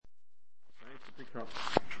At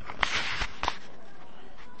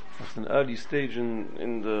an early stage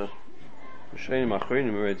in the Rishonim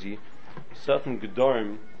Achronim already, certain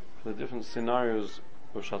Gedorim for the different scenarios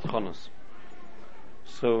of Shadchonus.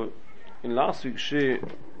 So, in last week's Shir,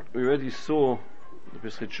 we already saw the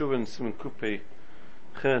Pesach Tshuva in Siman Kupei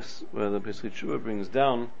Ches, where the Pesach Tshuva brings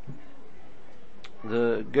down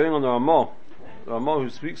going on the Ramah who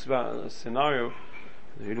speaks about a scenario.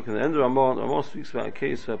 If you look at the end of Ramah speaks about a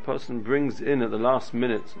case where a person brings in at the last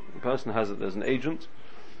minute, the person has it, there's an agent,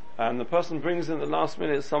 and the person brings in at the last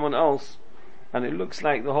minute someone else, and it looks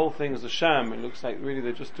like the whole thing is a sham. It looks like really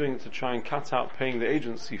they're just doing it to try and cut out paying the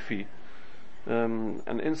agency fee.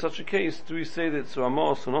 And in such a case, do we say that it's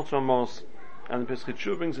Ramos or not Ramos? And the Pesach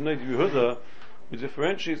Tshuva brings a Noid Yehuda who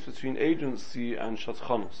differentiates between agency and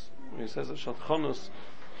Shadchonus. He says that Shadchonus,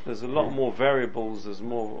 there's a lot more variables, there's a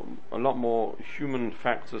lot more human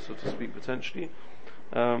factors, so to speak, potentially,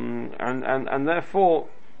 and therefore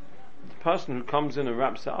the person who comes in and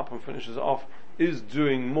wraps it up and finishes it off is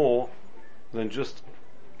doing more than just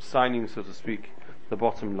signing, so to speak, the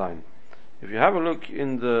bottom line. If you have a look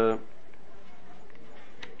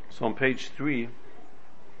so on page 3,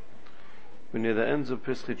 we're near the ends of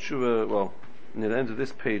Pesach Tshuva, near the end of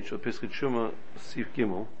this page of Pesach Tshuva Sif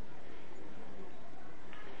Gimel.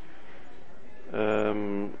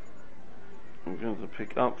 I'm going to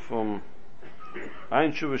pick up from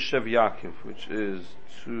Ein Tshuva Shev Yaakov, which is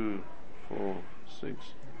 2, 4, 6,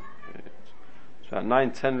 8. It's about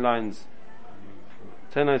 9, 10 lines.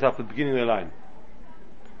 10 lines up at the beginning of the line.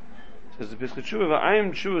 It says the Pesach Tshuva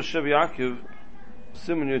Ein Tshuva Shev Yaakov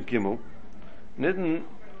Siman Yud Gimel Nidden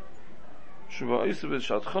Tshuva Isabet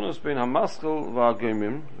Shadchonus Bein HaMaschel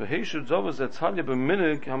VaHaGoymim VeHeshu Dovah Zetzalya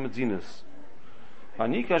B'Minig HaMedinas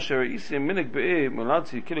Anika Sher Isi Minig Be'e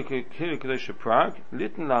Molati Kili Kadesh Prague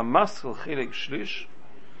Litten La Maschel Chelek Shlish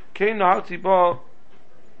Kein Naharti Ba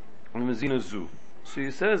Mezina Zu. So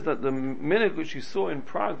he says that the minig which he saw in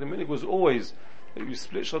Prague, the minig was always that you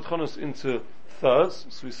split Shadchonus into thirds.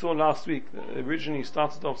 So we saw last week that originally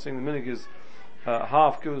started off saying the minig is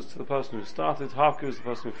half goes to the person who started, half goes to the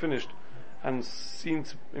person who finished, and seemed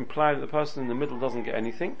to imply that the person in the middle doesn't get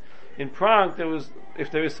anything. In Prague, if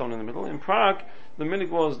there is someone in the middle, in Prague, the minig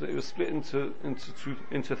was that it was split into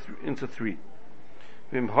three.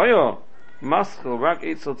 V'im hoya maschel rak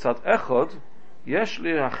eitzel tzad echad yesh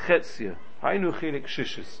li hachetzia hainu chelik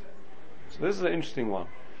shishis. So this is an interesting one.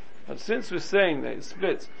 But since we're saying that it's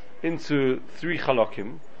split into 3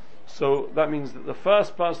 chalokim, so that means that the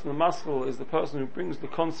first person, the maschel, is the person who brings the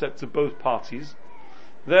concept to both parties.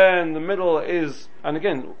 Then the middle is, and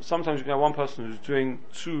again, sometimes you can have one person who's doing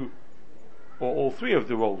 2 or all 3 of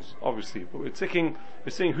the roles, obviously, but we're seeing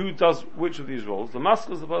who does which of these roles. The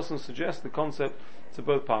maschel is the person who suggests the concept to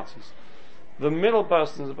both parties. The middle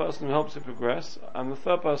person is the person who helps it progress, and the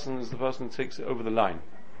third person is the person who takes it over the line,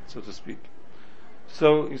 so to speak.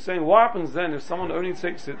 So he's saying, what happens then if someone only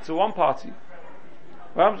takes it to one party?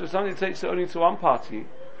 What happens if somebody takes it only to one party?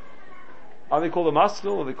 Are they called a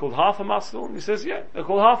maschel? Are they called half a maschel? And he says, yeah, they're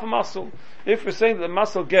called half a maschel. If we're saying that the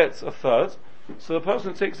maschel gets a third, so the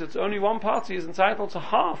person who takes it to only one party is entitled to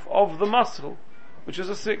half of the maschel, which is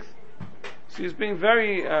a 1/6. So he's being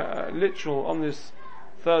very literal on this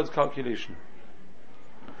third calculation.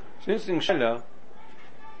 It's an interesting shayla,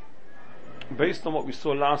 based on what we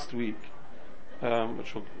saw last week,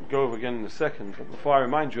 which we'll go over again in a second, but before I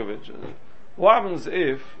remind you of it, what happens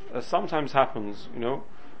if, as sometimes happens,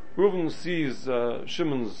 Reuven sees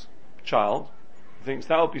Shimon's child, thinks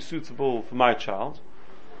that would be suitable for my child.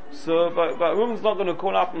 So, but Reuven's not going to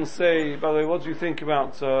call up and say, by the way, what do you think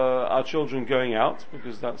about our children going out?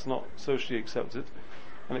 Because that's not socially accepted,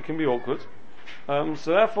 and it can be awkward. So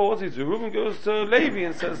therefore, what does he do? Reuven goes to Levi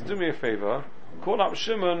and says, do me a favor, call up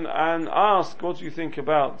Shimon and ask, what do you think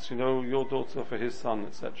about, your daughter for his son,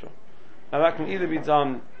 etc. Now that can either be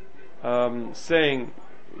done saying,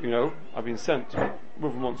 I've been sent,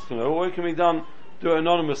 Reuven wants to know, or it can be done, do it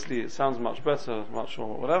anonymously, it sounds much better, much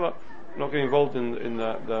more, whatever. I'm not getting involved in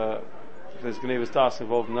the if there's Genevas Das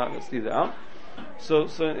involved in that, let's leave that out. So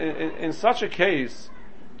in such a case,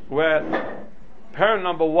 where parent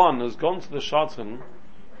number 1 has gone to the shadchan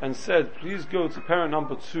and said, please go to parent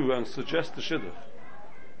number 2 and suggest the shidduch.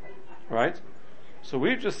 Right? So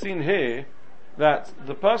we've just seen here that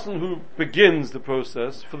the person who begins the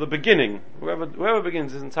process, for the beginning, whoever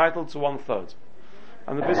begins is entitled to 1/3.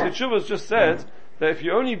 And the Pesach Tshuva has just said that if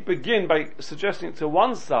you only begin by suggesting it to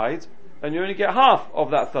one side, then you only get half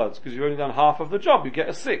of that third, because you've only done half of the job, you get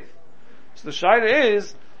a 1/6. So the shayla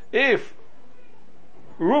is, if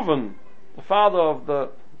Reuven, the father of the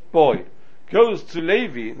boy, goes to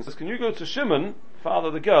Levi and says, can you go to Shimon father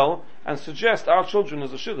of the girl, and suggest our children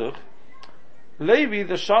as a shidduch, Levi,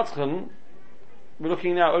 the shadchan, we're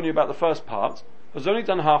looking now only about the first part, has only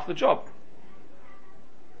done half the job.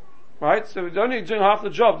 Right? So if they're only doing half the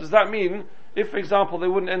job, does that mean, if for example they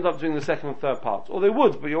wouldn't end up doing the second and third part, or they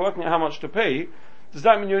would, but you're working out how much to pay, does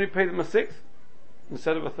that mean you only pay them a sixth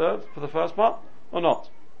instead of a third for the first part, or not?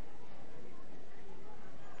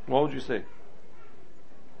 What would you say?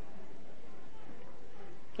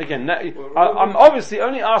 Again, I'm obviously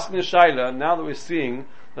only asking the Shaila now that we're seeing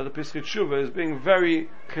that the Pischei Teshuva is being very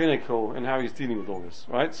clinical in how he's dealing with all this,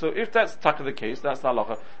 right? So if that's taka the case, that's the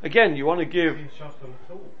halacha. Again, you want to give...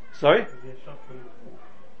 Sorry?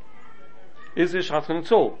 Is there shadchan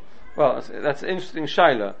at all? Well, that's an interesting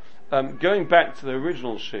Shaila. Going back to the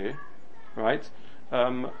original shir, right?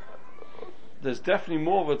 There's definitely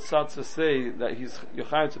more of a tzad to say that he's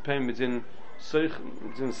yochayv to pay him within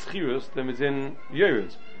schirus than within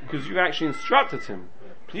yerid, because you actually instructed him,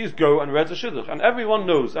 please go and read the shidduch, and everyone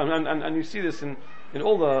knows, and you see this in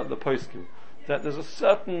all the poskim, that there's a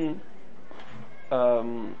certain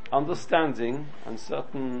understanding and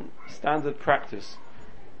certain standard practice,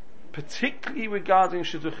 particularly regarding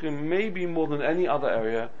shidduchim, maybe more than any other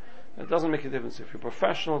area. It doesn't make a difference if you're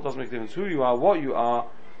professional, it doesn't make a difference who you are, what you are.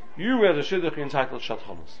 You read a shidduch entitled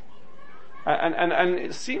Shadchonus. And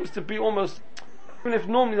it seems to be almost, even if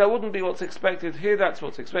normally that wouldn't be what's expected, here that's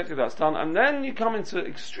what's expected, that's done. And then you come into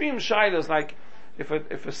extreme shilas, like if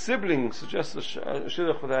a sibling suggests a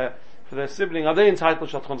shidduch for their sibling, are they entitled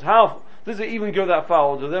to Shadchonus? How does it even go that far?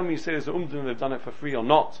 Or do then we say there's an they've done it for free or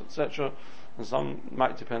not, etc. And some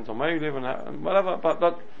might depend on where you live and whatever. But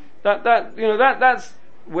that's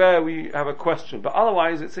where we have a question. But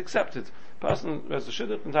otherwise, it's accepted. Person has a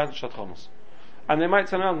shidduch entitled to Shadchonus. And they might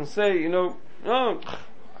turn around and say, no,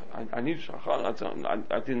 I need shadchon.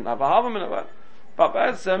 I didn't have a half minute, but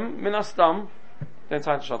b'etzem min hastam, they're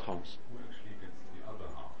entitled to shadchonus. Who actually gets the other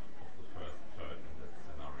half of the first third in that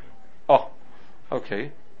scenario? Oh,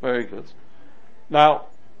 okay, very good. Now,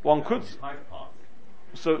 one could. 5 parts.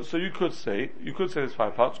 So you could say there's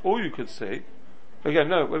 5 parts, or you could say, again,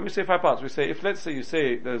 no. When we say 5 parts, we say if let's say you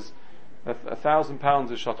say there's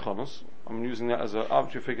 £1,000 is shadchonus. I'm using that as an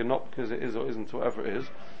arbitrary figure, not because it is or isn't, whatever it is.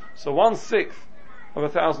 So 1/6 of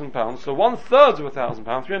 £1,000. So 1/3 of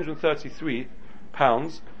 £1,000,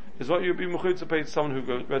 £333, is what you'd be mechuyev to pay to someone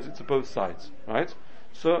who reads it to both sides, right?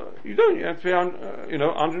 So you have to pay,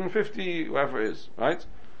 150, whatever it is, right?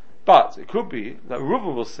 But it could be that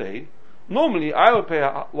Reuven will say, normally I would pay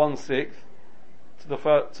 1/6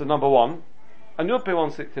 to number one, and you'll pay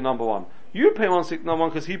 1/6 to number one. You pay 1/6 to number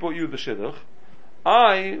one because he bought you the shidduch.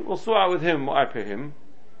 I will sort out with him what I pay him,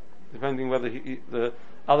 depending whether the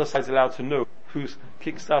other side's allowed to know who's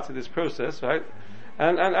kick-started this process, right?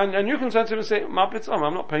 And you can turn to him and say, I'm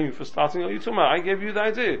not paying you for starting, what are you talking about? I gave you the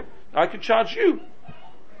idea. I could charge you.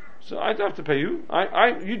 So I don't have to pay you.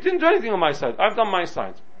 You didn't do anything on my side. I've done my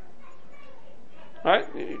side. Right?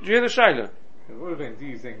 Do you hear the shaila? What about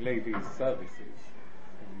using Levi's services?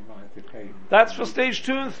 You might have to pay. That's for stage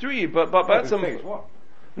 2 and 3, but that's stage what?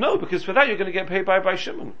 No, because for that you're going to get paid by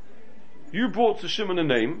Shimon. You brought to Shimon a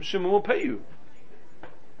name, Shimon will pay you.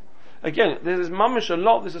 Again, there's mamish a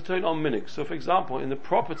lot of this is turned on minig. So for example, in the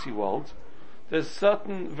property world, there's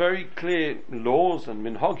certain very clear laws and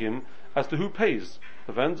minhagim as to who pays.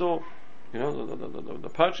 The vendor, the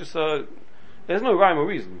purchaser. There's no rhyme or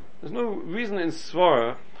reason. There's no reason in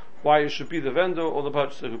Svara why it should be the vendor or the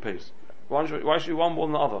purchaser who pays. Why should you one more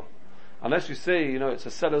than the other? Unless you say, it's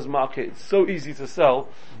a seller's market, it's so easy to sell,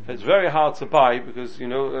 it's very hard to buy because,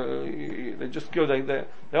 they just go, they're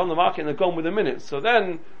on the market and they're gone within a minute. So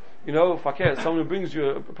then, if I care, someone who brings you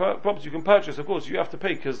a property you can purchase, of course you have to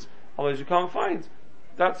pay because otherwise you can't find.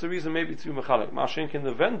 That's the reason maybe to Mechalek. Mashenkin,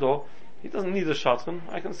 the vendor, he doesn't need a shadchan.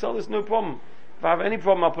 I can sell this, no problem. If I have any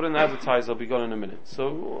problem, I'll put in an advertise, I'll be gone in a minute.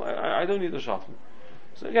 So I don't need a shadchan.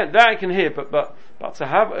 So again, that I can hear, but to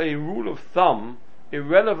have a rule of thumb,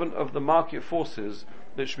 irrelevant of the market forces,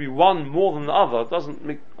 that should be one more than the other, doesn't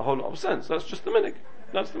make a whole lot of sense. That's just the minig.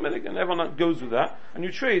 That's the minig, and everyone that goes with that, and you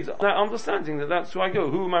trade that understanding that that's who I go.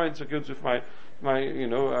 Who am I meant to go to for my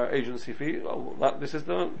agency fee? Well,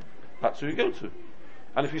 that's who you go to.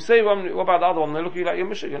 And if you say, what about the other one? They look at you like you're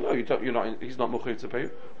Michigan. No, you're not. He's not mechuyev to pay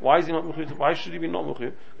you. Why is he not mechuyev? Why should he be not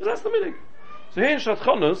mechuyev? Because that's the minig. So here in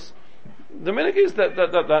Shadchonus, the minig is that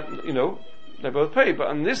they both pay.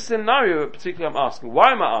 But in this scenario, particularly, I'm asking,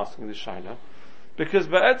 why am I asking this shaila? Because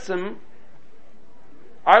ba'etzim,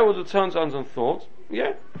 I would have turned around and thought,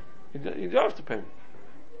 you don't have to pay him.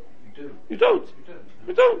 You don't.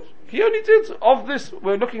 He only did of this.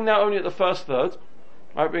 We're looking now only at the first third.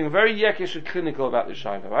 Right, being very yekish and clinical about the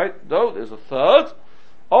shaila, right? Though there's a third.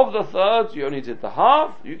 Of the third, you only did the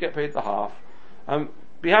half, you get paid the half.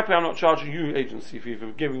 Be happy I'm not charging you agency fee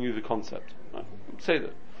for giving you the concept. Right? Say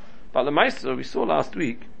that. But the Meister, we saw last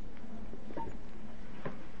week,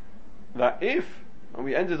 that if, and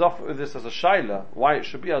we ended off with this as a shaila, why it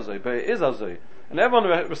should be azay, but it is azay, and everyone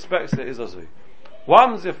respects it is azay. What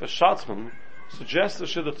happens if a shadchan suggests a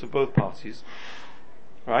shidduch to both parties,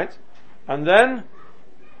 right? And then,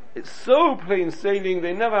 it's so plain sailing,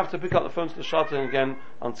 they never have to pick up the phone to the shadchan again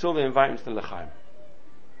until they invite him to the lechaim.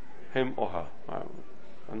 Him or her. Right?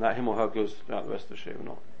 And that him or her goes throughout the rest of the shiur,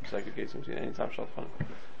 not segregating between any type of shadchan.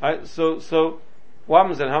 Right? So, what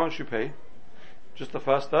happens then? How much you pay? Just the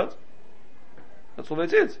first third? That's all they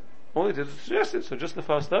did. All they did was suggest it. So just the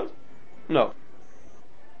first third? No.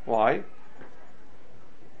 Why?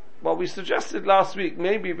 Well, we suggested last week,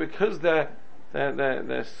 maybe because their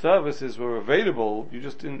services were available, you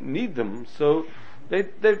just didn't need them. So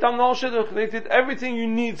they've done the whole shidduch. They did everything you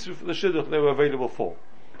need for the shidduch they were available for.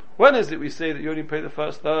 When is it we say that you only pay the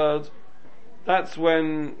first third? That's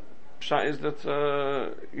when Pshat is that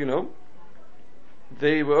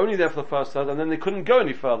they were only there for the first third, and then they couldn't go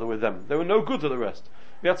any further with them. They were no good to the rest.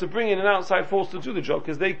 We had to bring in an outside force to do the job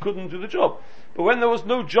because they couldn't do the job. But when there was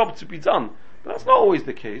no job to be done, but that's not always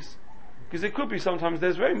the case, because it could be sometimes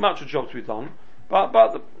there's very much a job to be done, but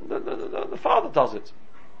the father does it,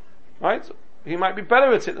 right? He might be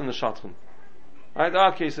better at it than the shadchan. Right? There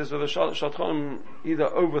are cases where the shadchanim either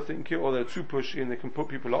overthink it or they're too pushy and they can put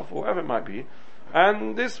people off or whatever it might be.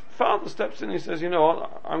 And this father steps in and he says, you know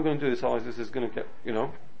what, I'm going to do this, otherwise this is going to get,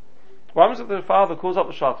 What happens if the father calls up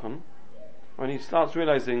the shadchan when he starts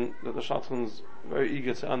realizing that the shadchan's very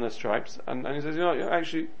eager to earn their stripes, and he says,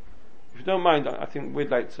 actually, if you don't mind, I think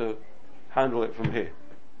we'd like to handle it from here.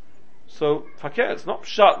 So, fakir, it's not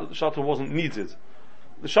pshat that the shadchan wasn't needed.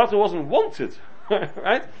 The shadchan wasn't wanted,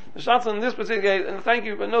 right? The shadchan in this particular case, and thank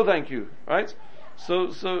you, but no thank you, right? So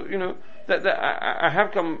that I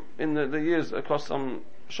have come in the years across some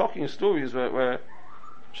shocking stories where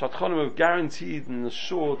shadchanim have guaranteed and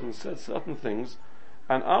assured and said certain things,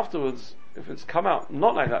 and afterwards, if it's come out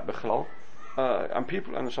not like that bichlal, and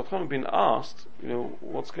the shadchanim have been asked,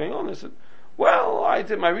 what's going on? They said, well, I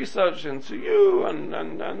did my research into you,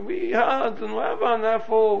 and we heard and whatever, and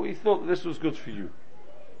therefore we thought this was good for you.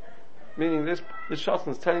 Meaning this shadchan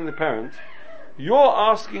is telling the parent, you're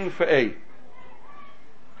asking for A.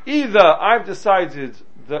 Either I've decided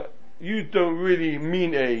that you don't really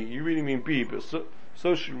mean A, you really mean B, but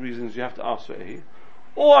social reasons you have to ask for A.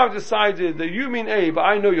 Or I've decided that you mean A, but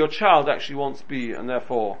I know your child actually wants B, and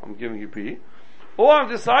therefore I'm giving you B. Or I've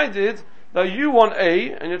decided that you want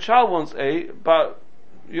A, and your child wants A, but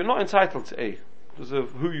you're not entitled to A, because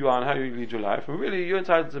of who you are and how you lead your life, and really you're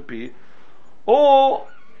entitled to B. Or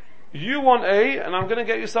you want A, and I'm going to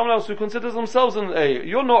get you someone else who considers themselves an A.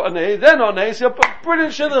 You're not an A, they're not an A, so you're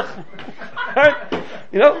brilliant shidduch.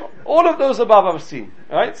 Right? All of those above I've seen.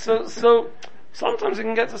 Right? So, sometimes you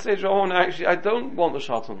can get to the stage where, actually, I don't want the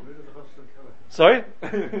shadchan. Sorry?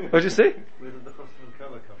 What did you say? Where did the chassan and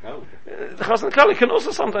kala come? The chassan and kala can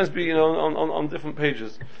also sometimes be, on different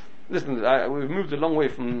pages. Listen, we've moved a long way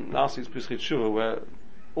from last week's Pischei Tshuva, where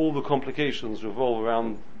all the complications revolve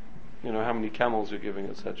around how many camels you're giving,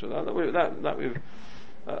 etc. That we've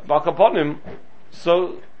Balkaponim.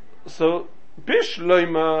 So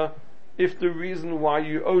Bishloima, if the reason why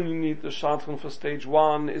you only need the shadchan for stage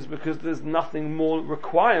 1 is because there's nothing more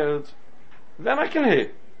required, then I can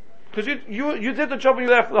hear. Because you did the job and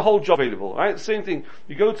you left the whole job available, right? Same thing.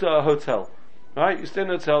 You go to a hotel, right? You stay in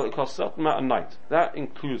a hotel, it costs a certain amount a night. That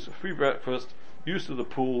includes a free breakfast, use of the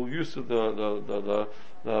pool, use of the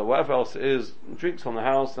whatever else it is, drinks on the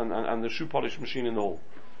house, and the shoe polish machine in the hall.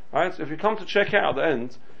 Right? So if you come to check out at the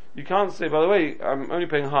end, you can't say, by the way, I'm only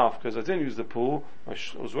paying half because I didn't use the pool, I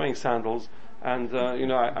was wearing sandals, and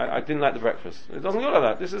I didn't like the breakfast. It doesn't go like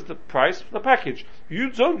that. This is the price for the package.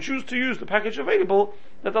 You don't choose to use the package available,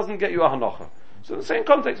 that doesn't get you a hanocha. So in the same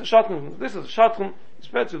context, a shadchan, this is a shadchan, it's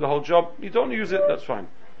fair to the whole job, you don't use it, that's fine.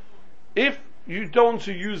 If you don't want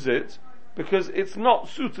to use it, because it's not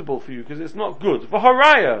suitable for you, because it's not good. For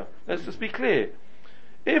haraya, let's just be clear.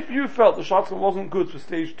 If you felt the shadchan wasn't good for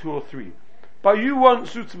stage 2 or 3, but you weren't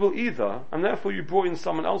suitable either, and therefore you brought in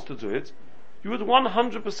someone else to do it, you would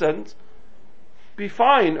 100% be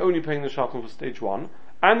fine only paying the shadchan for stage 1,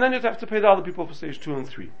 and then you'd have to pay the other people for stage 2 and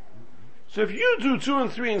 3. So if you do 2 and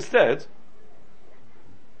 3 instead,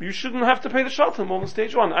 you shouldn't have to pay the shadchan more than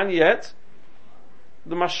stage 1, and yet,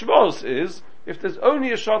 the mashmos is, if there's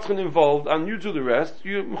only a shadchan involved and you do the rest,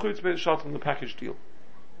 you're mechuyev to pay the shadchan the package deal.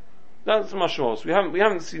 That's the mashmos. We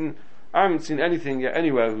haven't seen I haven't seen anything yet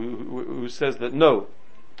anywhere who says that no,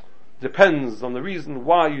 depends on the reason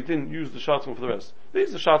why you didn't use the shadchan for the rest. These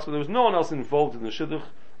are the shadchan, there was no one else involved in the shidduch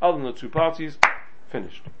other than the two parties,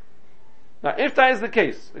 finished. Now if that is the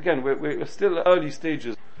case, again we're still early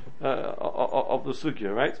stages of the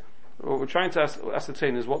sugya, right? What we're trying to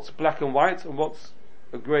ascertain is what's black and white and what's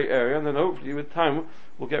a grey area, and then hopefully with time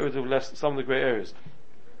we'll get rid of some of the grey areas.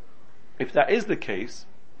 If that is the case,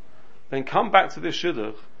 then come back to this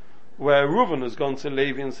shidduch where Reuven has gone to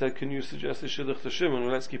Levi and said, can you suggest a shidduch to Shimon?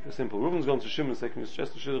 Well, let's keep it simple. Reuven's gone to Shimon and said, can you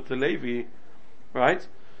suggest a shidduch to Levi? Right?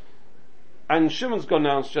 And Shimon's gone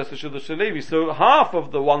now and suggested a shidduch to Levi. So half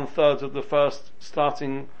of the 1/3 of the first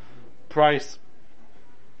starting price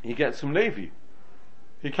he gets from Levi.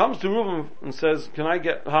 He comes to Reuven and says, can I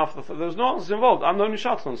get half the there's no others involved, I'm the only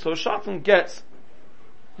shatan. So shatan gets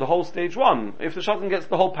the whole stage one. If the shatan gets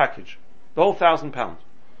the whole package, the whole £1,000.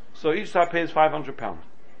 So each side pays £500.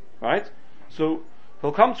 Right? So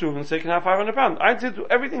he'll come to him and say, can I have £500? I did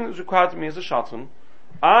everything that was required of me as a shatan.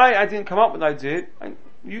 I didn't come up with the idea,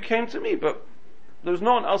 you came to me, but there was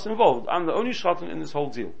no one else involved. I'm the only shatan in this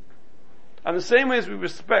whole deal. And the same way as we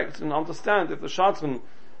respect and understand if the shatan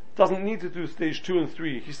doesn't need to do stage 2 and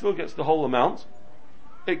 3, he still gets the whole amount.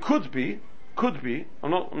 It could be,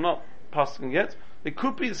 I'm not passing yet, it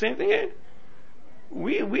could be the same thing here.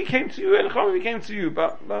 We came to you, and we came to you,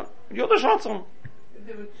 but you're the shatan.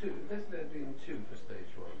 There were two, let's there have been two for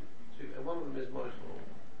stage 1. Two, and one of them is Moshel.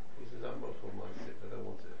 He says, I'm Moshel, my sick, I don't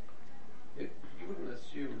want it. You wouldn't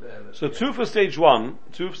assume there that... So 2 for stage 1,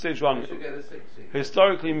 you should get a 60.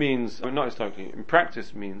 historically means, not historically, in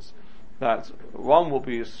practice means that one will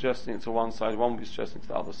be suggesting it to one side, one will be suggesting it to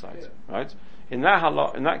the other side, right? In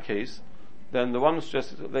that case, then the one who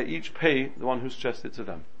suggested it, they each pay the one who suggested it to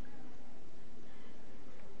them.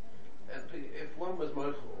 And if one was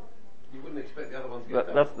Moshel, you wouldn't expect the other one to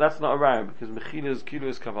get That's not a raya, because Mechila kilo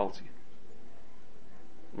is kavalti.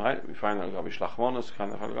 Right? We find that Shadchonus,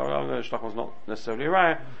 Shadchonus not necessarily a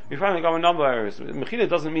raya. We find that in a number of areas. Mechila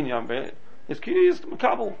doesn't mean Yam, it's kilo is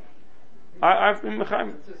makabel. I've been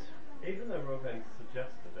mechaim. Even though Reuven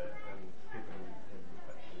suggested it and given him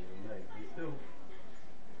actually the name, he's still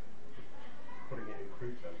putting it in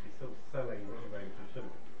crude terms, he's still selling Reuven to Shimon.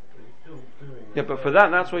 He's still doing Yeah, but for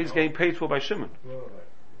that's what he's getting paid for by Shimon. Right.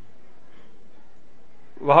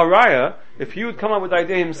 Haraya, if he would come up with the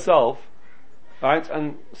idea himself, right,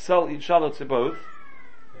 and sell each other to both,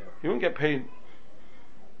 he wouldn't get paid.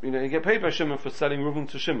 You get paid by Shimon for selling Reuven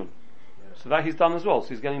to Shimon. So that he's done as well, so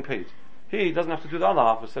he's getting paid. He doesn't have to do the other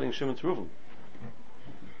half of selling Shimon to Reuven.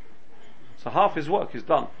 So half his work is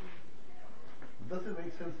done. Does it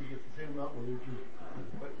make sense to get the same amount when you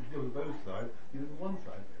deal with both sides? Even one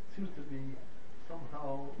side seems to be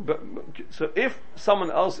somehow. But so if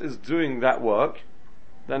someone else is doing that work,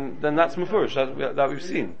 then that's mufurish that we've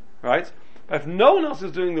seen, right? But if no one else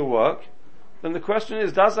is doing the work, then the question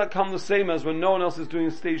is, does that come the same as when no one else is doing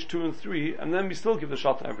stage 2 and 3, and then we still give the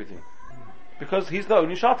shatan everything? Because he's the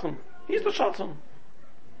only shatan. He's the shatan.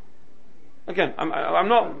 Again, I'm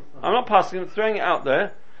not passing, I'm throwing it out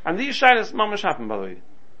there. And these shaylas mamash happen, by the way.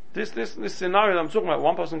 This scenario that I'm talking about,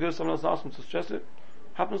 one person goes, someone else asks them to suggest it,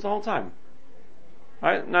 happens the whole time.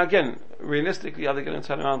 Right? Now again, realistically, are they going to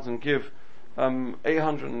turn around and give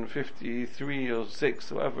 853 or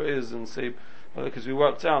 6, whatever it is, and say, because we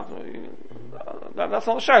worked out, that's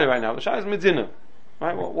not the shayla right now. The shayla is medina.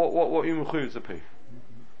 Right? What you mechuyev to pay.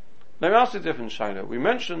 Let me ask you a different shayla. We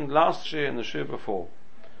mentioned last year and the year before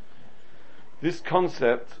this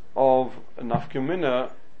concept of nafkamina,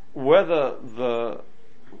 whether the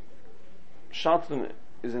shatan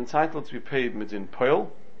is entitled to be paid midin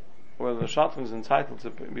poil, or whether the shatan is entitled to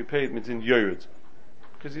be paid midin yored,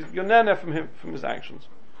 because you're nene from his actions.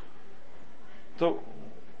 So,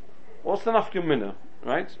 what's the nafkamina,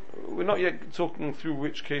 right? We're not yet talking through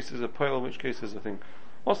which case is a poil, which case is a thing.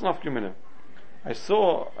 What's the nafkamina? I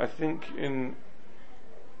think in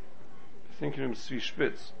Svi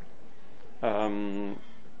Spitz,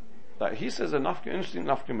 that he says interesting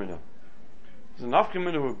nafkamina. The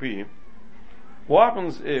nafkamina would be, what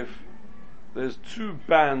happens if there's 2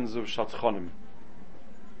 bands of Shadchonim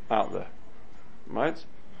out there, right?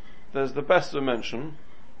 There's the best dimension,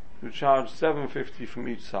 who charge $750 from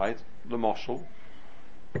each side, the moshel,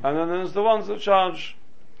 and then there's the ones that charge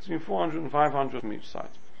between $400 and $500 from each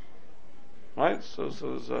side. Right? So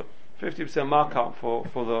there's a 50% markup for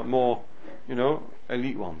the more,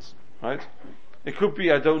 elite ones. Right? It could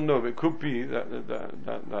be, I don't know, but it could be that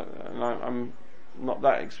and I'm not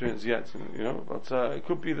that experienced yet, but it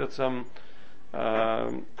could be that it's a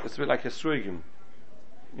bit like a swigim.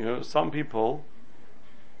 Some people,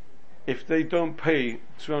 if they don't pay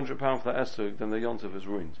 £200 for that esrog, then their yontif is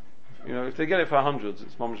ruined. If they get it for hundreds,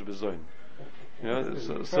 it's mamash b'zoin.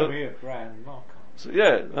 Probably a grand markup. So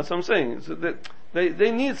yeah, that's what I'm saying. So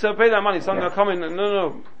they need to pay that money. Someone will come in and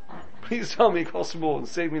no, please tell me it costs more and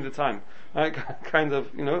save me the time. Right? Kind of,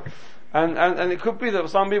 and it could be that for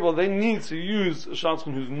some people they need to use a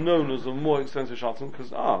shadchan who's known as a more expensive shadchan because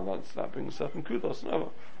that brings certain kudos.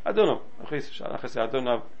 No, I don't know. I don't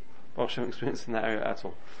have experience in that area at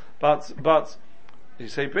all. But you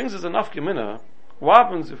say brings us enough gemina. What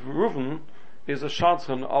happens if Reuven is a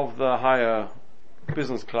shadchan of the higher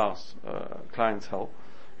business class clientele,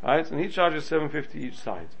 right? And he charges $7.50 each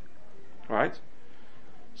side, right?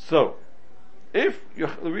 So, if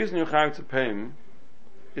the reason you're chayav to pay him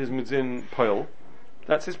is midzin poil,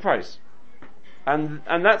 that's his price, and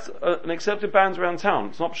that's an accepted band around town.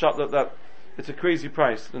 It's not shut that it's a crazy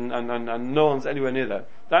price and no one's anywhere near that.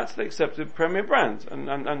 That's the accepted premier brand,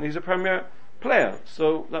 and he's a premier player,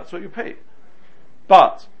 so that's what you pay.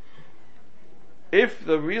 But if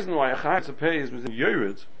the reason why you have to pay is within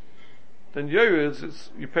Yored, then Yored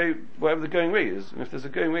you pay whatever the going rate is. And if there's a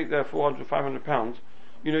going rate there, £400, £500,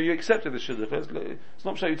 you accepted the shidduch. It's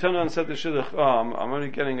not sure you turn around and said the shidduch, I'm only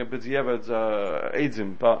getting a b'diavad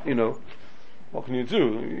eidim, but what can you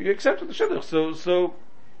do? You accepted the shidduch. So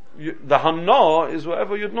the hana is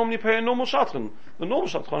whatever you'd normally pay a normal shadchan. The normal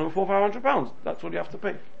shadchan is £400-500. That's what you have to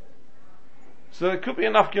pay. So there could be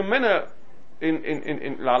enough gemina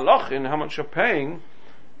in la in how much you're paying,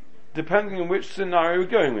 depending on which scenario we're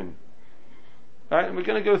going in. Right? And we're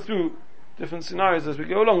going to go through different scenarios as we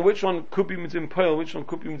go along. Which one could be within Poel, which one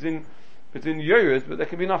could be within Yored, but there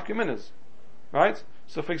can be enough geminas. Right?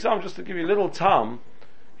 So for example, just to give you a little tam,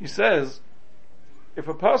 he says, if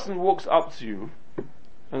a person walks up to you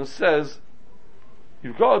and says,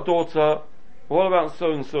 you've got a daughter, what about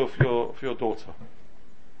so and so for your daughter?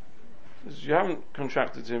 You haven't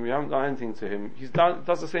contracted him, you haven't done anything to him.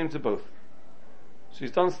 Does the same to both. So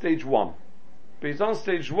he's done stage one. But he's done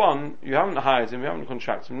stage one, you haven't hired him, you haven't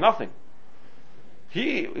contracted him, nothing.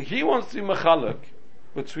 He wants to be mechalek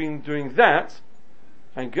between doing that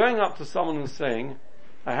and going up to someone and saying,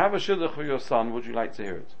 I have a shidduch for your son, would you like to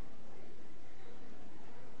hear it?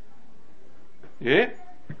 Yeah?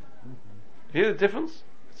 You hear the difference?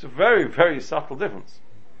 It's a very, very subtle difference.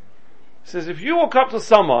 He says, if you walk up to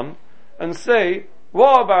someone and say,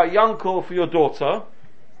 what about Yankel for your daughter?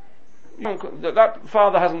 That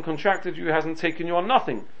father hasn't contracted you, hasn't taken you on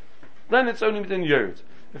nothing. Then it's only within Yod.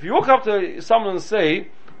 If you walk up to someone and say,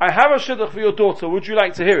 I have a shidduch for your daughter, would you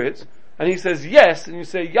like to hear it? And he says yes, and you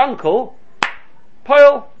say, Yankel,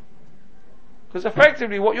 Poil. Because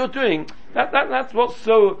effectively what you're doing, that's what's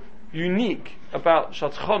so unique about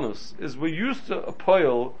Shadchonus, is we're used to a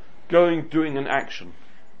Poil doing an action.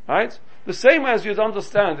 Right? The same as you'd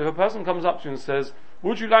understand if a person comes up to you and says,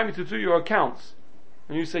 would you like me to do your accounts?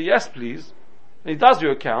 And you say, yes please. And he does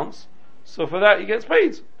your accounts. So for that he gets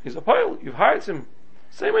paid. He's a poil. You've hired him.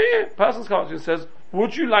 Same way here. Person comes up to you and says,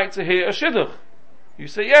 would you like to hear a shidduch? You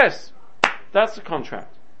say yes. That's the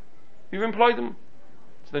contract. You've employed him.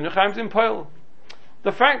 So then your chaim's in poil.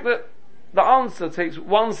 The fact that the answer takes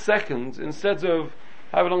 1 second instead of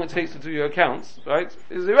however long it takes to do your accounts, right,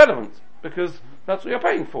 is irrelevant. Because that's what you're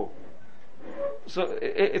paying for. So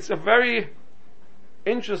it's a very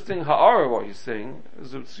interesting ha'ara what he's saying,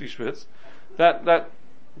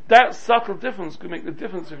 that subtle difference could make the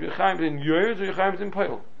difference if you're chayiv in Yod or you're chayiv in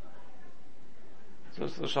Poil. So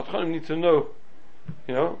the Shadchanim need to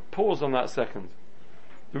know, pause on that second.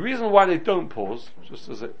 The reason why they don't pause, just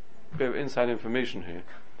as a bit of inside information here,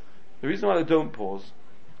 the reason why they don't pause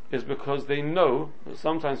is because they know that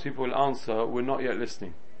sometimes people will answer, we're not yet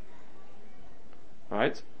listening.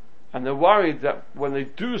 Right? And they're worried that when they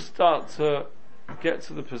do start to get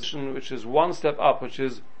to the position which is one step up, which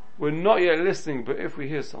is we're not yet listening, but if we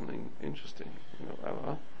hear something interesting,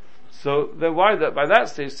 whatever. So they're worried that by that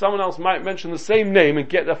stage someone else might mention the same name and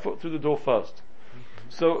get their foot through the door first.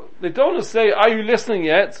 So they don't want to say, are you listening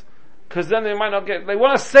yet? Because then they might not they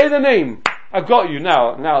want to say the name. I've got you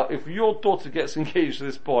now. Now, if your daughter gets engaged to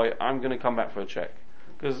this boy, I'm going to come back for a check.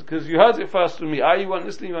 Because you heard it first from me. You weren't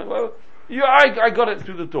listening. You went, well, I got it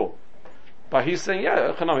through the door. But he's saying,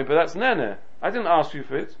 yeah, Chanami, but that's nene. I didn't ask you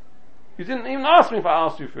for it. You didn't even ask me if I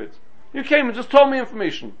asked you for it. You came and just told me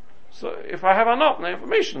information. So if I have no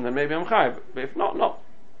information, then maybe I'm chayiv. But if not, not.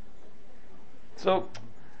 So,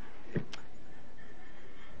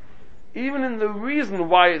 even in the reason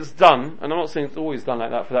why it's done, and I'm not saying it's always done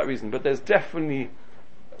like that for that reason, but there's definitely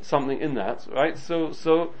something in that, right? So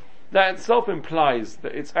that itself implies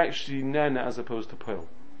that it's actually nene as opposed to poil.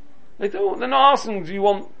 They're not asking, do you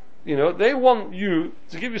want they want you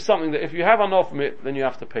to give you something that if you have enough from it, then you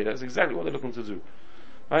have to pay. That's exactly what they're looking to do.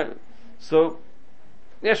 Right? So,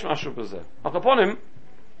 yesh mashu b'zeh. Upon him,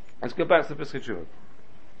 let's go back to the Pesach Tshuva.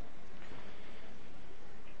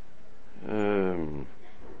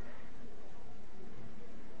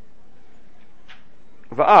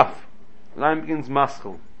 Va'af. Line begins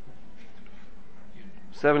maschel.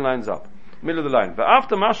 7 lines up. Middle of the line.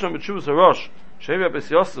 Va'after masham b'tshuvas harosh. Shevya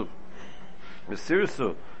b'es Yosef.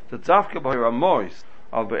 B'sirisu. The tzavka b'hoi ramois.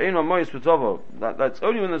 Al be'ein ramois b'tovo. That's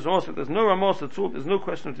only when there's remorse. If there's no remorse at all, there's no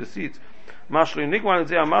question of deceit. Mashli nigmal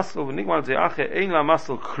zeh maschel v'nigmal zeh ache ein la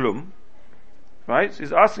maschel klum. Right? So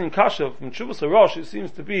he's asking kasha from Tshuvas harosh. It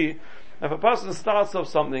seems to be if a person starts off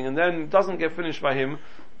something and then doesn't get finished by him,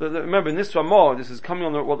 remember in this Ramah, this is coming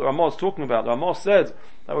on what the Ramah is talking about. The Ramah said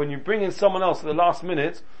that when you bring in someone else at the last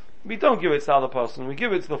minute, we don't give it to the other person, we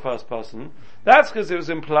give it to the first person. That's because it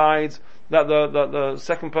was implied that the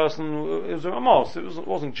second person was a Ramah, so it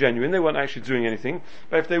wasn't genuine, they weren't actually doing anything.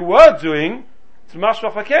 But if they were doing, it's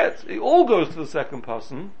mashra faket, it all goes to the second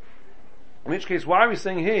person. In which case, why are we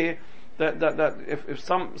saying here that if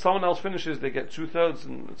someone else finishes, they get 2/3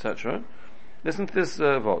 and etc. Listen to this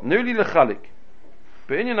vod. Newly lechalik.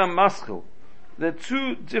 Be'inyan maschel. There are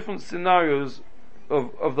 2 different scenarios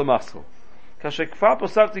of the maschel. Kashek kfar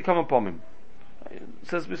posakti come upon him. It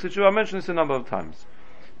says, I mentioned this a number of times.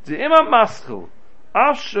 The imam maschel,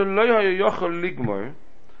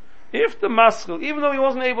 if the maschel, even though he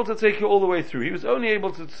wasn't able to take it all the way through, he was only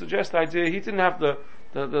able to suggest the idea, he didn't have the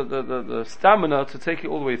stamina to take it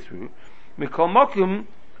all the way through. Mikol makum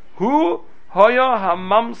hu haya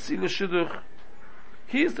hamamsi l'shidduch.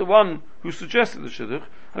 He's the one who suggested the shidduch,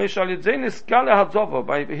 and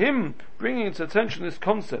by him bringing into attention this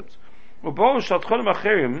concept. He's the one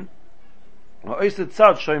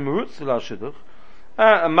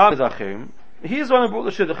who brought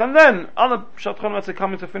the shidduch, and then other shadchonim had to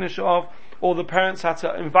come in to finish it off, or the parents had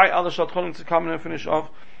to invite other shadchonim to come in and finish it off.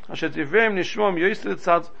 These other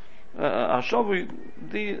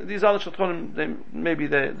shadchonim, maybe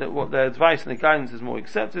what their advice and their guidance is more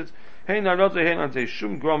accepted. Now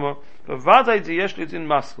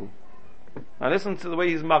listen to the way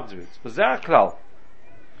he's magdir it.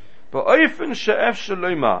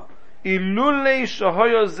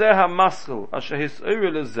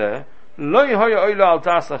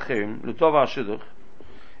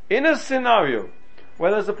 In a scenario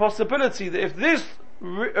where there's a possibility that if this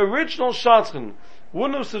original shadchan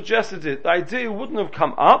wouldn't have suggested it, the idea wouldn't have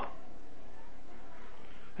come up,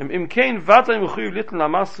 then you've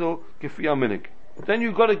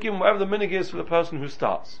got to give him whatever the minig is for the person who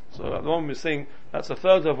starts. So at the moment we're saying that's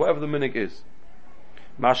 1/3 of whatever the minig is.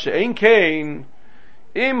 Can't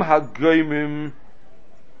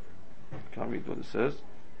read what it says.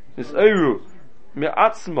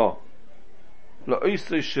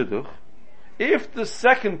 If the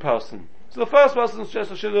second person, so the first person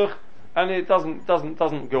suggests a shidduch and it doesn't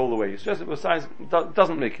go all the way, it's just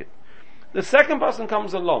doesn't make it. The second person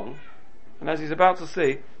comes along, and as he's about to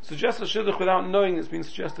say, suggests a shidduch without knowing it's been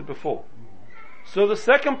suggested before. So the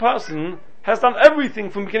second person has done everything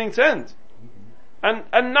from beginning to end.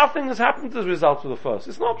 And nothing has happened as a result of the first.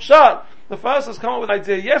 It's not pshat. The first has come up with an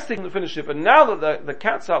idea, yes, they can finish it, but now that the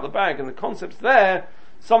cat's out of the bag and the concept's there,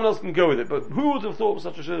 someone else can go with it. But who would have thought of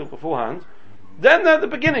such a shidduch beforehand? Then they're at the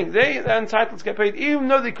beginning. They're entitled to get paid, even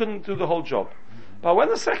though they couldn't do the whole job. But when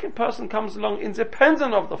the second person comes along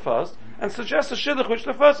independent of the first and suggests a shidduch which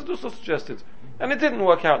the first had also suggested, and it didn't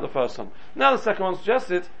work out the first one, now the second one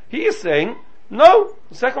suggests it, he is saying, no,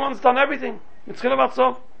 the second one's done everything. It's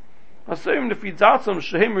chilav. Assume the fidatum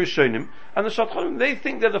shehim rishonim, and the shadchonim, they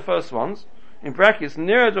think they're the first ones. In brackets,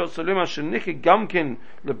 neradot solima shenikhe gamkin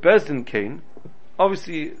lebezdin kain.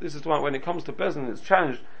 Obviously, this is why when it comes to bezdin, it's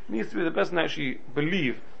challenged. It needs to be the bezdin actually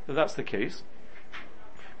believe that that's the case.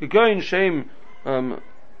 You go in shame memokim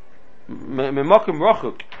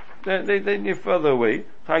rochuk. They near further away.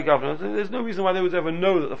 High governor. There's no reason why they would ever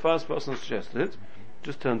know that the first person suggested it.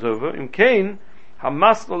 Just turns over. In kain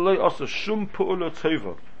hamasla loy also shum pu'ula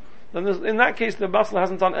tova. Then in that case the Basel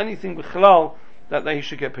hasn't done anything b'chalal that he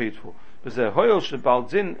should get paid for. Since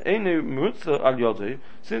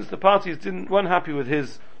the parties weren't happy with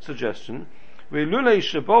his suggestion, if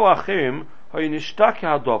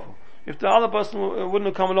the other person wouldn't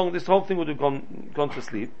have come along, this whole thing would have gone to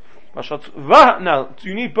sleep. Now,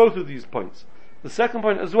 you need both of these points. The second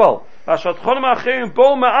point as well.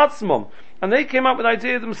 And they came up with the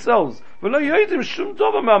idea themselves. They don't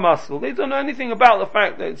know anything about the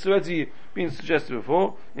fact that it's already been suggested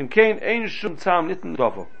before.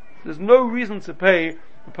 There's no reason to pay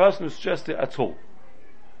the person who suggested it at all.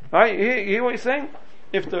 Right? You hear what he's saying?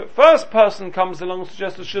 if the first person comes along and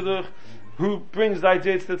suggests a shidduch who brings the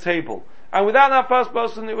idea to the table, and without that first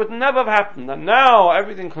person it would never have happened, and now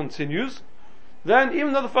everything continues, then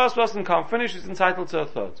even though the first person can't finish, he's entitled to a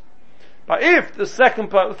third. But if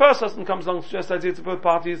the first person comes along and suggests the idea to both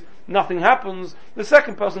parties, nothing happens, the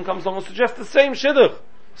second person comes along and suggests the same shidduch,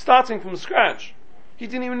 starting from scratch. He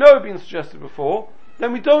didn't even know it had been suggested before,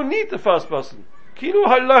 then we don't need the first person.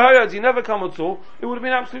 Kilu he never come at all, it would have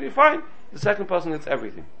been absolutely fine. The second person gets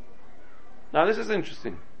everything. Now this is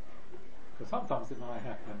interesting. So sometimes it might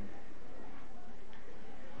happen.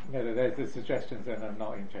 There's the suggestions and I'm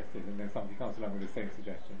not interested, and then somebody comes along with the same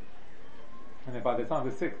suggestion. And then by the time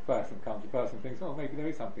the sixth person comes, the person thinks, oh, maybe there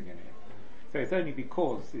is something in it. So it's only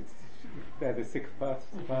because they're the sixth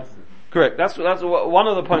person. Correct. That's one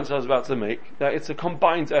of the points I was about to make. That it's a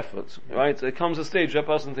combined effort, right? There comes a stage where a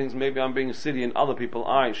person thinks maybe I'm being silly and other people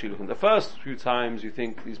are actually looking. The first few times you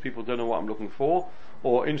think these people don't know what I'm looking for,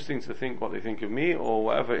 or interesting to think what they think of me, or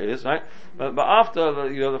whatever it is, right? But after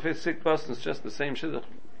the fifth, sixth person is just the same shit.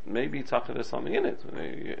 Maybe there's something in it.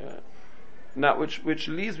 Now, which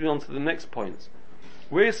leads me on to the next point.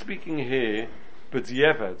 We're speaking here,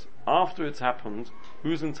 b'diavad, after it's happened,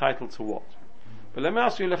 who's entitled to what? But let me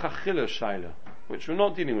ask you lechachila shaila, which we're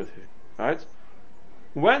not dealing with here, right?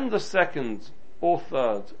 When the second or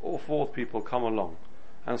third or fourth people come along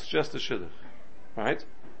and suggest a shidduch, right?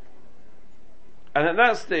 And at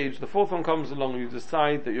that stage, the fourth one comes along and you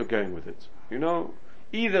decide that you're going with it.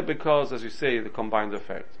 Either because, as you say, the combined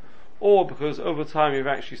effect, or because over time you've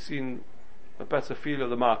actually seen a better feel of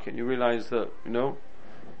the market and you realize that,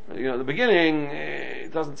 at the beginning,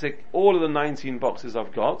 it doesn't tick all of the 19 boxes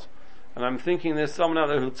I've got, and I'm thinking there's someone out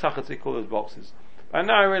there who'll tick all those boxes. And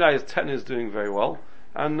now I realize 10 is doing very well,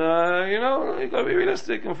 and you've got to be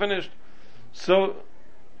realistic and finished. So,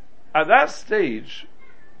 at that stage,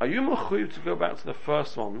 are you mechuyev to go back to the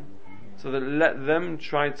first one, so that let them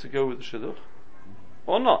try to go with the shidduch,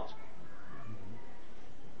 or not?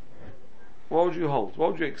 What would you hold?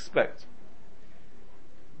 What would you expect?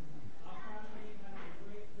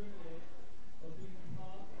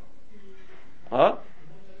 What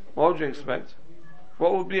would you expect?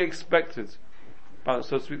 What would be expected by,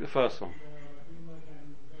 so to speak, the first one?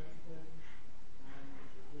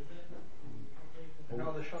 And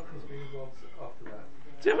are the shotguns being involved after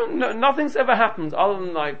that? Nothing's ever happened other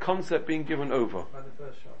than concept being given over. By the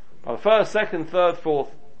first shot? By the first, second, third,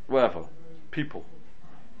 fourth, whatever. People.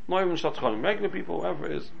 Not even Shadchonus. Regular people, whatever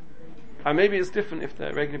it is. And maybe it's different if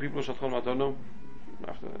they're regular people or Shadchonus, I don't know.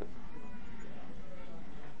 After that.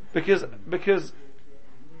 Because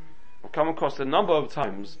I've come across a number of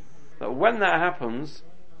times that when that happens,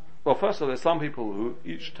 well, first of all, there's some people who,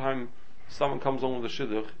 each time someone comes on with a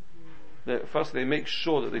shidduch, first they make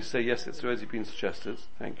sure that they say, yes, it's already been suggested,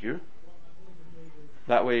 thank you.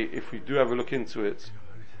 That way, if we do ever look into it,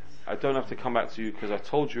 I don't have to come back to you because I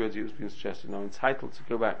told you already it was being suggested, and I'm entitled to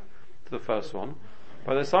go back to the first one.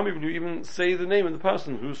 But there's some people who even say the name of the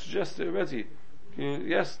person who suggested it already.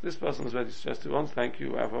 Yes, this person has already suggested once, thank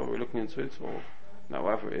you, whatever, we're looking into it, or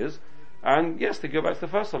whatever it is. And yes, they go back to the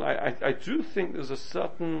first one. I do think there's a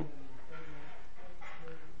certain,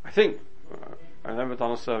 I've never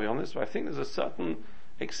done a survey on this, but I think there's a certain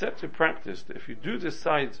accepted practice that if you do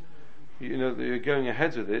decide, that you're going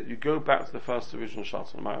ahead with it, you go back to the first original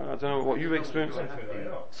shot. I don't know what you've experienced.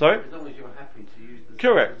 Sorry? As long as you're happy to use the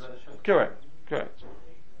Correct.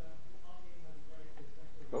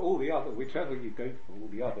 But all the other, whichever you go for, all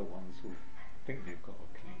the other ones will think they've got a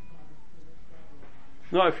clean.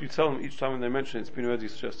 No, if you tell them each time when they mention it, it's been already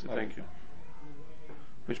suggested, thank you.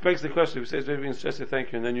 Which begs the question, if it says it's been suggested,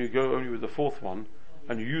 thank you, and then you go only with the fourth one,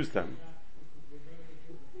 and you use them.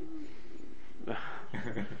 No,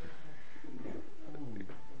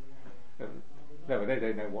 but they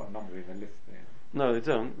don't know what number in the list they are. No, they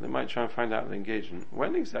don't. They might try and find out the engagement.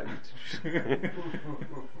 When exactly did you...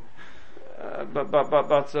 but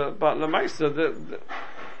Lemaisa,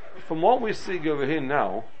 from what we're seeing over here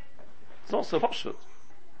now, it's not so poshut.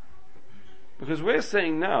 Because we're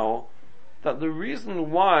saying now that the reason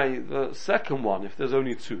why the second one, if there's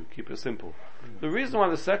only two, keep it simple, the reason why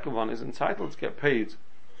the second one is entitled to get paid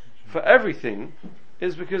for everything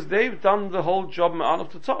is because they've done the whole job out of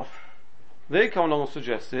the top. They come along and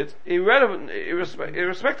suggest it,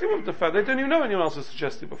 irrespective of the fact they don't even know anyone else has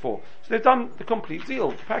suggested before. So they've done the complete deal,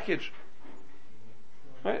 the package.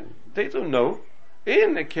 Right? They don't know.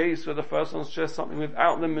 In a case where the first one suggests something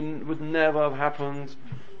without them and would never have happened,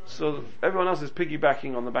 so everyone else is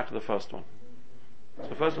piggybacking on the back of the first one. So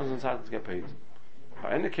the first one's entitled to get paid.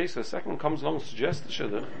 But in the case where the second one comes along and suggests the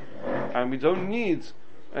shidduch, and we don't need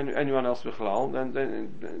anyone else bichlal,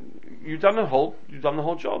 then you've done the whole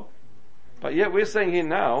job. But yet we're saying here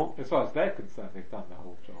now, as far as they're concerned, they've done the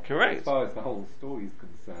whole job. Correct. As far as the whole story is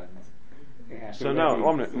concerned, so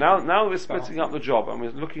now we're splitting up the job and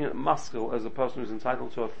we're looking at muscle as a person who's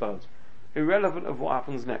entitled to a third, irrelevant of what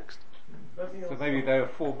happens next. So maybe there are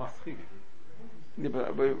 4 maschim. Yeah,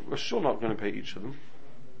 but we're sure not going to pay each of them.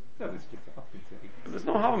 No, let's split it up into 8. But there's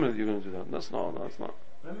no harm in it. You're going to do that. That's not.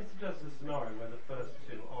 Let me suggest a scenario where the first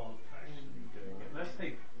 2 aren't actually doing it. Let's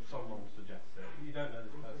say someone suggests it. You don't know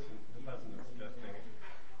this person. The person that's suggesting it.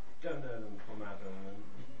 You don't know them from Adam, and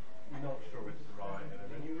you're not sure it's right,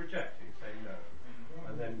 and then you reject it. You say no,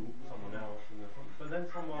 and then someone else, but then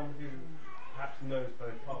someone who perhaps knows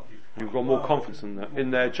both parties. You've got more confidence in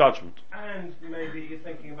their judgment. And maybe you're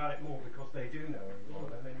thinking about it more because they do know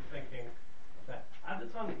everyone, and then you're thinking that at the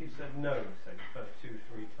time that you said no, say the first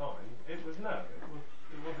 2-3 times, it was no.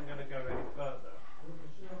 It wasn't going to go any further.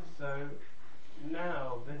 So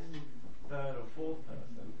now this 3rd or 4th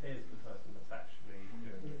person is the person that's actually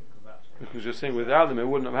doing it, because you're saying without them it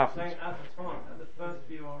wouldn't have happened. Saying at the time, at the first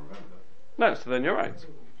few are irrelevant. No, so then you're right.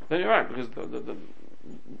 Because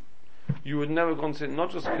you would never consider,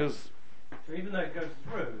 not just because. So even though it goes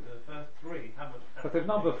through, the first 3 haven't. But if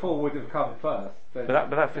number 4 would have come first, then But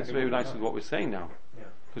that fits very nicely with what we're saying now. Yeah.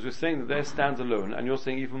 Because we're saying that there stands alone, and you're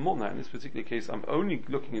saying even more than that. In this particular case, I'm only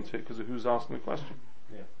looking into it because of who's asking the question.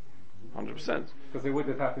 Yeah. 100%. because it would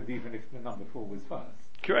have happened even if the number 4 was first.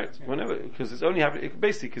 Correct. Yeah. Whenever, because it's only happening,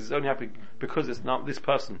 basically because it's only happening because it's not this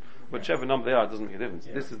person. Whichever number they are, it doesn't make a difference.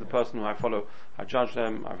 Yeah. This is the person who I follow, I judge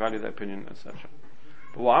them, I value their opinion, etc.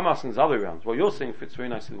 But what I'm asking is the other way around. What you're saying fits very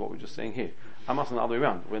nicely with what we're just saying here. I'm asking the other way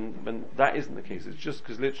around. When that isn't the case, it's just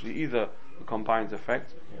because literally either the combined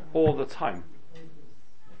effect or the time.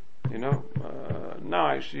 Now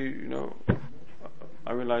actually,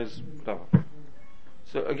 I realize whatever.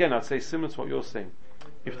 So again, I'd say similar to what you're saying.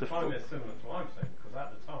 If the time is similar to what I'm saying, because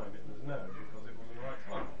at the time it was no, because it wasn't the right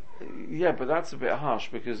time. Yeah, but that's a bit harsh,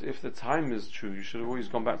 because if the time is true, you should have always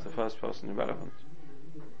gone back to the first person irrelevant.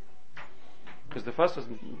 Because the first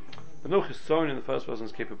person, with no chisaron in the first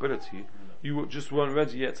person's capability, you just weren't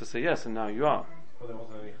ready yet to say yes, and now you are. Well, there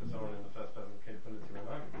wasn't any chisaron in the first person's capability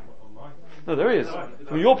on mine. No, there is.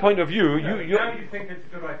 From your point of view, now you think it's a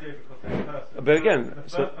good idea because they're a person. But again, the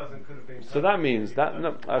first person could have been. So that means that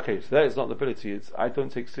so that is not the ability. It's I don't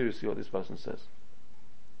take seriously what this person says.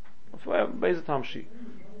 So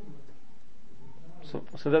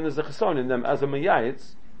then there's a chisaron in them as a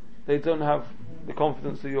miyayitz. They don't have the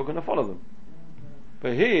confidence that you're going to follow them.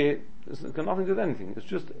 But here, it's got nothing to do with anything. It's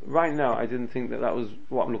just right now. I didn't think that was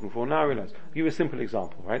what I'm looking for. Now I realize. I'll give you a simple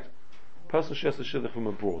example, right? Person shares a shidduchim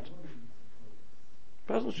abroad.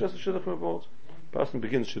 Person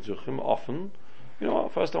begins shidduchim often. You know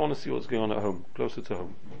what? First, I want to see what's going on at home, closer to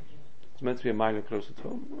home. It's meant to be a minor closer to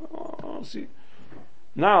home. I want to see.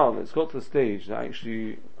 Now it's got to the stage that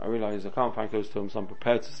actually I realize I can't find close to home, so I'm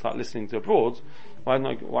prepared to start listening to abroad. Why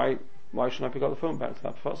shouldn't I pick up the phone back to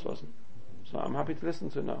that first person? So I'm happy to listen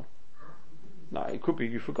to it now. Now it could be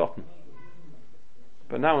you've forgotten,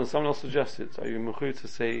 but now when someone else suggests it, are you mechuyev to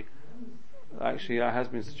say, actually, it has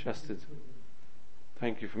been suggested?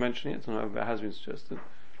 Thank you for mentioning it. I don't know if it has been suggested,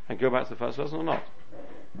 and go back to the first person or not.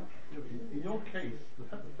 In your case, the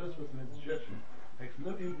fact that the first person made the suggestion makes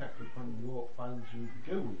no impact upon your final decision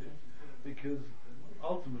to go with it, because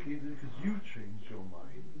ultimately, because you changed your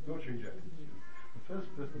mind, don't change your attitude. The first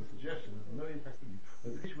person's suggestion has no impact on you.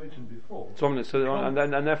 But as you mentioned before,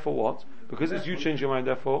 and therefore what? Because it's you change your mind.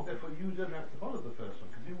 Therefore you don't have to follow the first one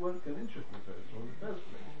because you weren't interested in the first one in the first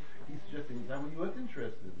place. He's suggesting that when you weren't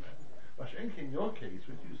interested in that. In your case,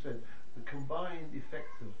 which you said, the combined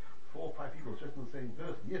effects of 4 or 5 people just on the same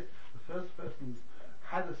person. Yes, the first person's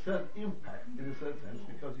had a certain impact in a certain sense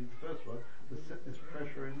because he's the first one to set this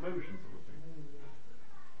pressure in motion, sort of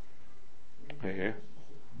thing. Yeah.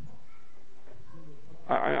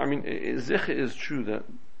 I mean, zichur is true that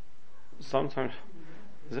sometimes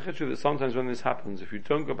when this happens, if you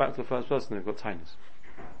don't go back to the first person, they've got tinus.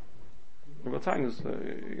 They've got tinus.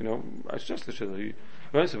 It's just the shidduch.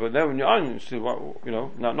 But then when you're on,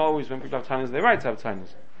 not always when people have tinus, they're right to have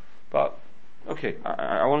tinus. But okay,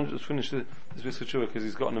 I want to just finish this Bishachua because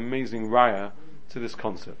he's got an amazing raya to this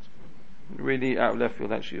concept. Really out of left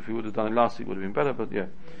field. Actually, if he would have done it last week, it would have been better. But yeah,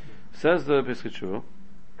 says the Bishachua.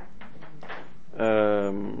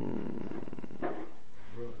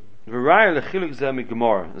 V'raya lechiluk zeh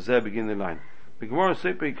mi'gemara. Zeh begin the line. Mi'gemara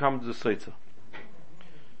sepe comes the seita.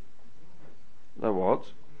 That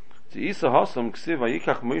what? The Isa Hasam ksiv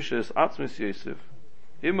vayikach Moshe es atzmis Yosef.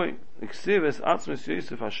 Immer ksiv es atzmis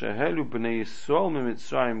Yosef asher helu bnei Yisrael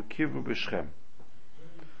miMitzrayim kivru b'Shechem.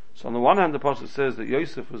 So on the one hand, the Pasuk says that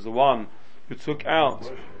Yosef was the one who took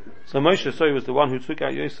out, Moshe was the one who took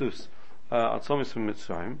out Yosef's Atzomis from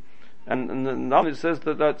Mitzrayim, and now it says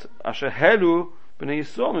that Asher Helu b'nei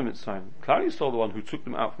Yisrael in Mitzrayim. Clearly Yisrael the one who took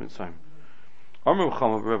them out from Mitzrayim.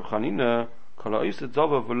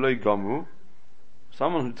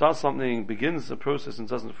 Someone who does something, begins a process and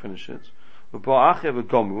doesn't finish it.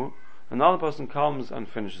 Another person comes and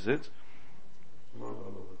finishes it.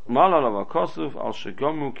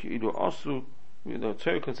 The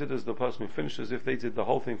Torah considers the person who finishes if they did the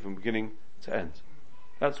whole thing from beginning to end.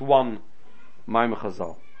 That's one Maimah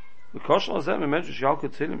Chazal. The Koshal Azeh Memedrash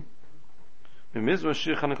Yalkut Tilim. Mimizma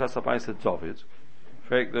Shir Chanukas Abayis David.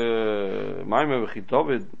 Fact the Maimah V'chi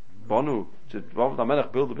David Bonu did David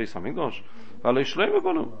HaMelech build the Beis HaMikdash. V'alei Shleima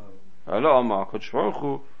Bonu. Elo Amar Kodesh Baruch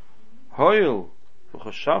Hu Hoil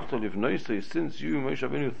V'chashavta Livnoisei, since you Moshe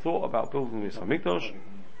Rabbeinu thought about building the Beis HaMikdash.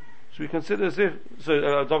 So we consider as if,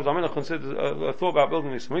 David HaMelech considers thought about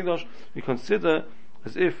building the Beis HaMikdash, we consider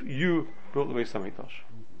as if you built the Beis HaMikdash.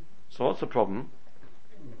 So what's the problem?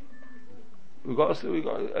 We've got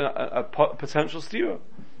a potential steerer.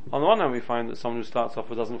 On the one hand, we find that someone who starts off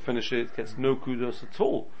but doesn't finish it gets no kudos at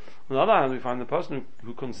all. On the other hand, we find the person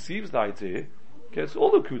who conceives the idea gets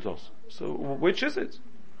all the kudos. So which is it?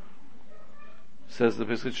 Says the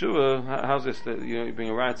Pesach Tshuva, how's this? That you bring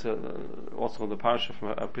a writer, what's called the parasha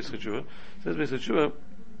from Pesach Tshuva. Says Pesach Tshuva,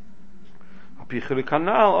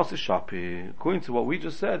 according to what we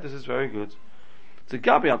just said, this is very good.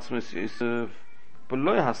 Without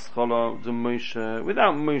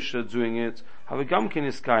Moshe doing it, have a gamkin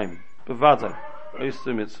iskaim, bevada,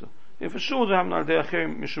 if for sure they have an idea,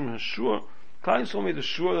 mishum hashur, Klal Yisrael made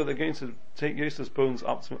sure that they're going to take Yosef's bones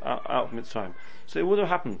out of Mitzrayim. So it would have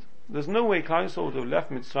happened. There's no way Klal Yisrael would have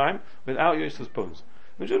left Mitzrayim without Yosef's bones.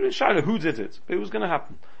 Which would have been Shaila, who did it? But it was going to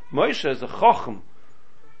happen. Moshe is a chochem.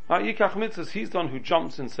 Yikach Mitzvahs, he's the one who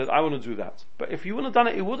jumps and said, I want to do that. But if he wouldn't have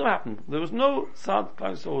done it, it would have happened. There was no Sad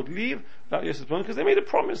Klal Yisrael would leave without Yosef's bones, because they made a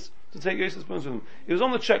promise to take Yosef's bones with them. It was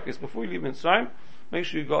on the checklist before you leave Mitzrayim. Make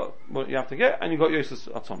sure you got what you have to get, and you got Yosef's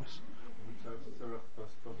Atzomis.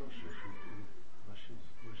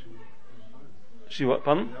 She what?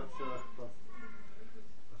 Pardon?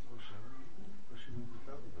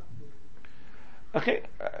 Okay,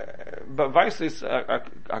 but Weiss is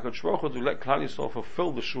HaKadosh Baruch Hu to let Klal Yisrael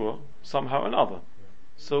fulfill the shur somehow or another.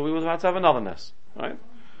 So we would have had to have another nest, right?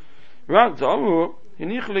 Right, that's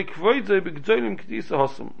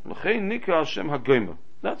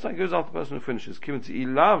how it goes after the person who finishes. Because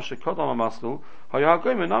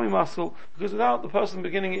without the person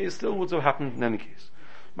beginning it still would have happened in any case.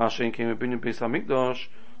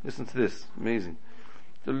 Listen to this, amazing.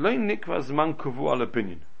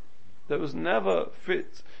 There was never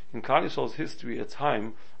fit in Klal Yisrael's history a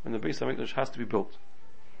time when the Beis HaMikdash has to be built.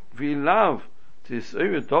 If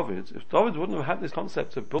David wouldn't have had this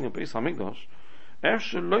concept of building a Beis HaMikdash,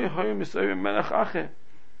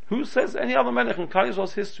 who says any other melech in Klal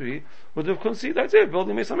Yisrael's history would have conceived the idea of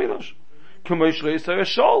building a Beis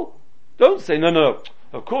HaMikdash? Don't say, no.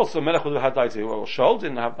 Of course the melech would have had the idea. Well, Shaul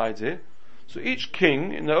didn't have the idea. So each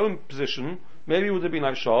king in their own position maybe would have been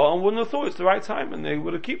like Shaul and wouldn't have thought it's the right time, and they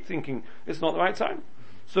would have kept thinking it's not the right time.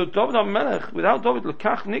 So David HaMelech, without David,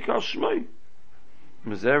 lekach nikar shmoi.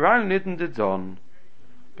 Mizerayin nidden de don.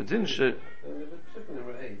 But didn't she...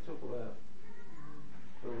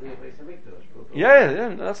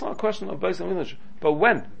 Yeah, that's not a question of Beis HaMikdash. But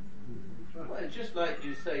when? Well, it's just like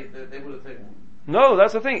you say that they would have taken... No,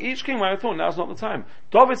 that's the thing. Each king might have thought now's not the time.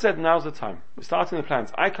 David said now's the time. We're starting the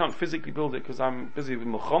plans. I can't physically build it because I'm busy with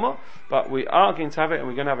Milchama, but we are going to have it, and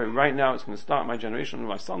we're going to have it right now. It's going to start my generation, and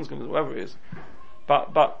my son's going to do whatever it is.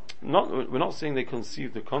 But we're not saying they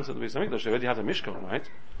conceived the concept of Beis HaMikdash. They already had a Mishkan, right?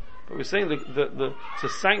 But we're saying to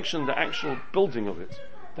sanction the actual building of it.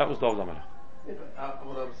 That was David HaMelech. Yeah, but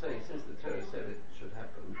what I'm saying, since the Torah said it should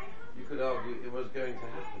happen, you could argue it was going to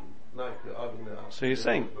happen. So you're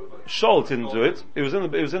saying Shaul didn't do it. It was in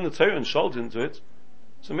the Torah, and Shaul didn't do it.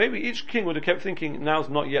 So maybe each king would have kept thinking, "Now's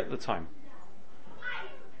not yet the time."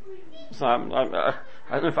 So I don't know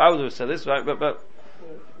if I would have said this, right? But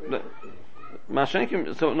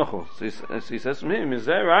Mashenkim. So no. So he says from him, "Is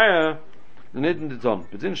there the nidin the don?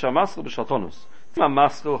 Bedin shamaskel b'Shadchonus." If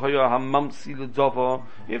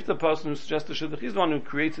the person who suggests the shidduch is the one who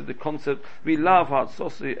created the concept, we love it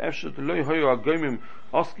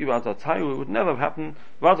would never have happened.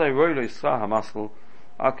 I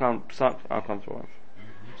can't survive.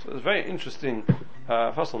 So it's very interesting.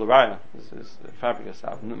 First of all, the raya is fabulous.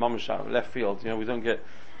 Mamish left field. We don't get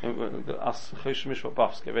us Chosh Mishpat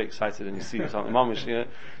buffs get very excited when you see something Mamish,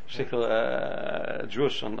 shikl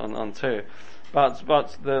drush on Torah. But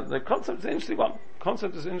the concept is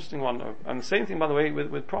an interesting one. And the same thing, by the way,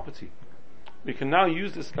 with property. We can now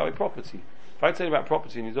use this guy property. If I tell you about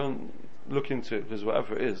property and you don't look into it because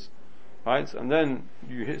whatever it is, right? And then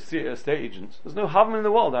you see it at estate agents. There's no harm in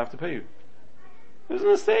the world I have to pay you. It was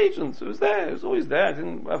an estate agent. It was there. It was always there. I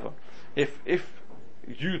didn't whatever. If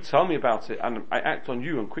you tell me about it and I act on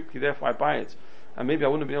you and quickly therefore I buy it, and maybe I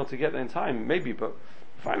wouldn't have been able to get there in time, maybe, but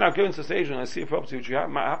if I now go into the stage and I see a property which you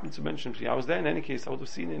might happen to mention to me, I was there in any case, I would have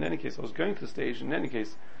seen it in any case, I was going to the stage in any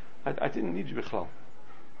case, I didn't need you bichlal.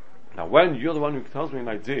 Now when you're the one who tells me an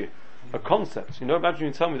idea, a concept, imagine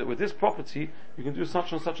you tell me that with this property you can do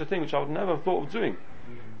such and such a thing which I would never have thought of doing.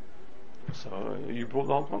 So you brought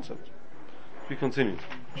the whole concept. We continue.